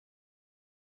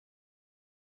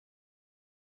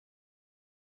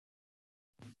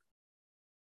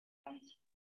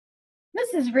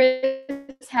This is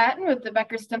Riz Hatton with the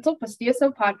Becker's Dental Plus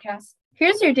DSO podcast.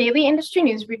 Here's your daily industry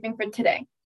news briefing for today,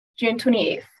 June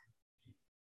 28th.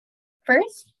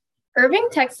 First, Irving,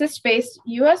 Texas-based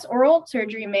U.S. Oral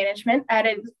Surgery Management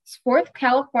added its fourth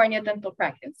California dental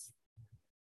practice.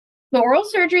 The Oral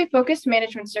Surgery Focused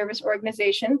Management Service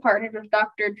organization partnered with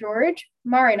Dr. George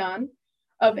Marinon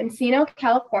of Encino,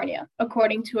 California,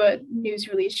 according to a news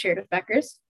release shared with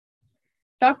Becker's.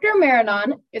 Dr.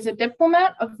 Marinon is a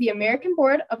diplomat of the American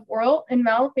Board of Oral and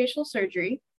Maxillofacial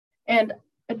Surgery and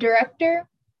a director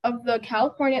of the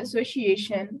California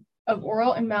Association of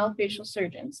Oral and Maxillofacial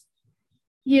Surgeons.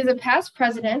 He is a past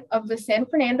president of the San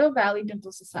Fernando Valley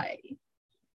Dental Society.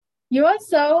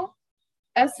 USO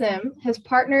SM has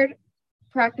partnered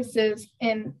practices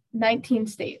in 19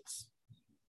 states.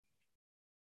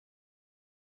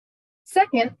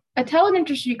 Second, a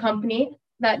teledentistry company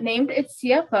that named its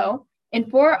CFO and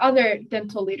 4 other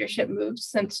dental leadership moves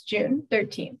since June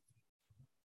 13th.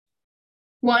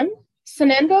 1.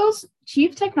 Sonendo's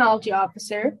Chief Technology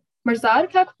Officer,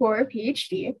 Mirzad Kakpour,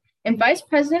 PhD, and Vice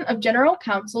President of General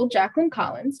Counsel, Jacqueline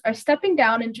Collins, are stepping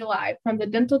down in July from the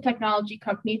dental technology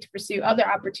company to pursue other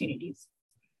opportunities.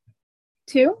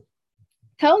 2.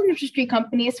 Teledentistry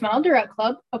company Smile Direct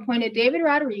Club appointed David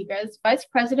Rodriguez Vice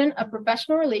President of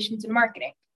Professional Relations and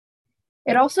Marketing.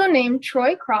 It also named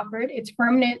Troy Crawford its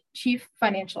permanent Chief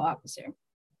Financial Officer.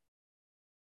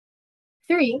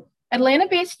 3.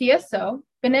 Atlanta-based DSO,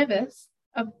 Benevis,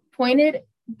 appointed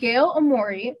Gail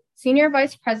Amori Senior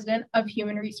Vice President of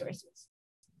Human Resources.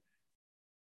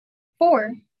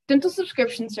 4. Dental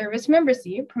subscription service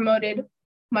Membercy promoted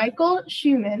Michael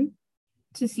Schumann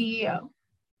to CEO.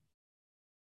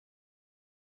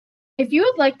 If you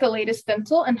would like the latest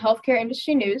dental and healthcare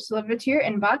industry news delivered to your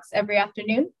inbox every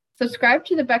afternoon, subscribe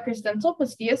to the Becker's Dental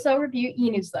Plus DSO Review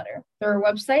e-newsletter through our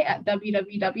website at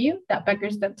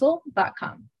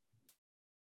www.beckersdental.com.